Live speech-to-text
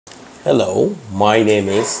Hello, my name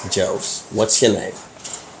is Jose. What's your name?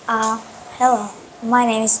 Uh, Hello. My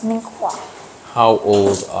name is Minh. How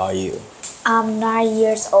old are you? I'm 9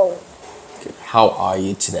 years old. How are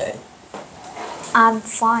you today? I'm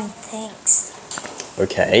fine, thanks.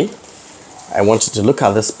 Okay, I want you to look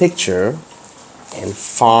at this picture and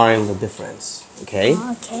find the difference. Okay,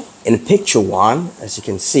 Okay. in picture one, as you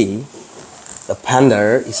can see, the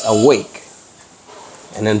panda is awake,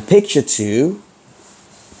 and in picture two,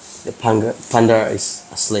 the panda is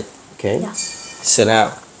asleep. Okay, Yeah. so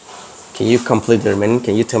now, can you complete the remaining?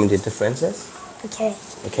 Can you tell me the differences? Okay.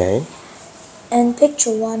 Okay, In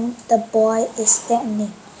picture one, the boy is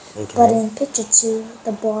standing, but okay, in picture two,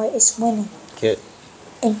 the boy is winning. good.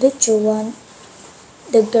 In picture one,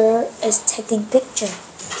 the girl is taking picture,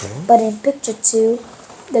 Okay, but in picture two,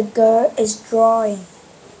 the girl is drawing.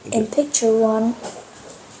 In good. picture one,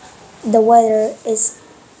 the weather is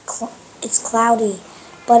it's cloudy,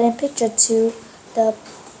 but in picture two, the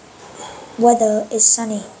weather is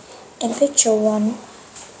sunny. In picture one,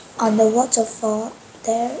 on the waterfall,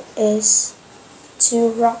 there is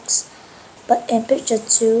two rocks, but in picture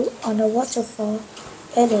two, on the waterfall,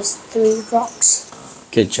 it is three rocks.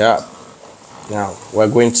 Good job. Now we're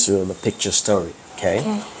going to the picture story. Okay.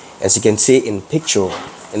 Okay. As you can see in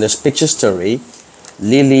this picture story,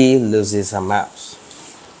 Lily loses her mouse.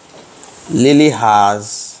 Lily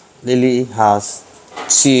has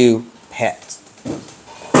two pets,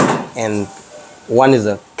 and one is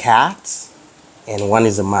a cat, and one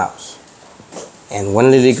is a mouse. And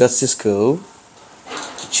when Lily goes to school,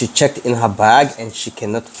 she checked in her bag and she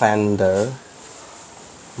cannot find the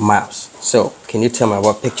mouse. So, can you tell me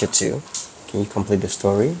about picture two? Can you complete the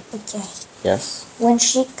story? Okay. Yes. When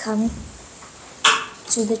she comes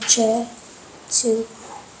to the chair to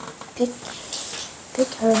pick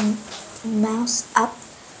her mouse up,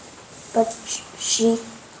 but she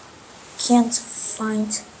can't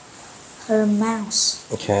find her mouse.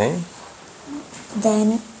 Okay.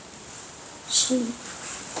 Then she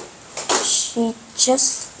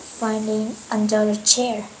just finding under the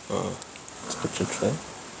chair. It's picture three.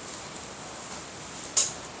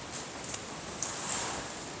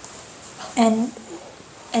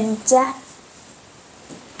 And Dad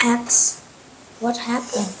asks what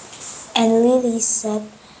happened, and Lily said,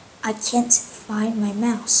 "I can't find my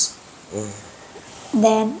mouse."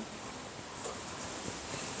 Then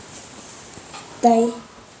they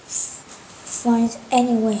find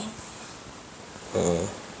anyway.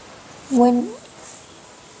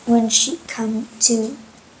 When she come to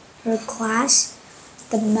her class,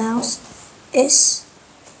 the mouse is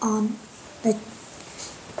on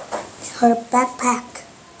her backpack.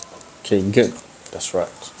 Okay, good. That's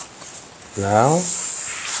right. Now,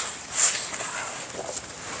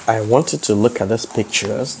 I want you to look at these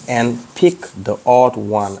pictures and pick the odd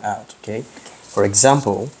one out, okay? For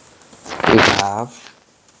example, we have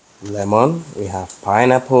lemon, we have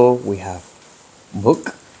pineapple, we have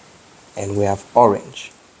book, and we have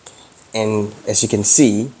orange. And as you can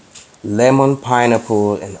see, lemon,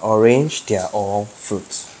 pineapple, and orange, they are all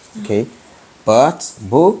fruits, okay? But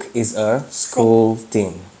book is a school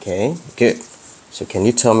thing, okay? Good. So can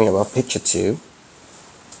you tell me about picture two?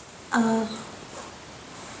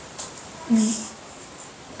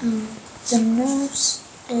 The nurse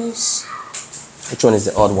is Which one is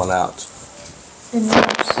the odd one out? the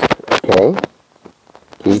nurse Okay.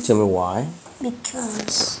 Can you tell me why?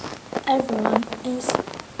 because everyone is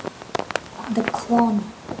the clone,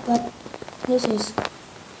 but this is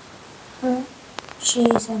her. She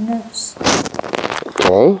is a nurse.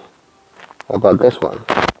 Okay. How about this one?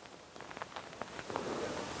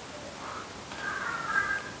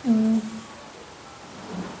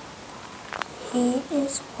 He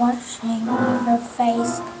is washing her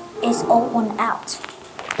face is all one out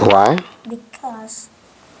Why? because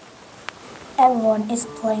everyone is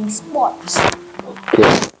playing sports.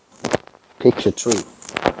 Good. Picture three.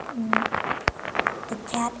 The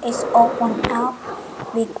cat is all one out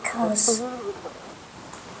because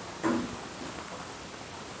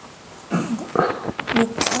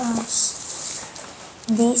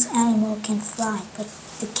this animal can fly, but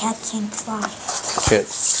the cat can't fly. Good.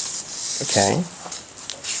 Okay.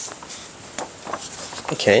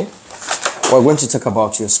 Okay. We're going to talk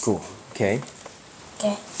about your school. Okay.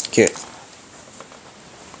 Okay. Good.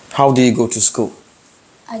 How do you go to school?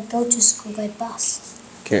 I go to school by bus.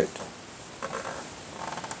 Good.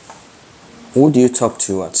 Who do you talk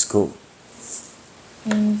to at school?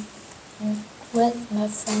 With my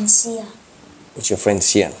friend Sia. It's your friend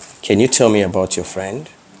Sian. Can you tell me about your friend?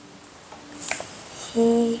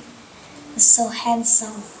 He is so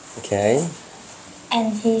handsome Okay.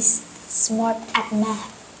 and he's smart at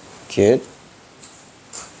math. Kid.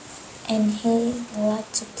 And he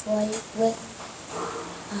liked to play with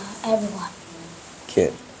everyone.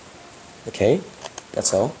 Kid. Okay,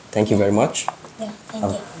 that's all. Thank you very much. Yeah,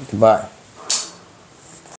 thank you. Goodbye.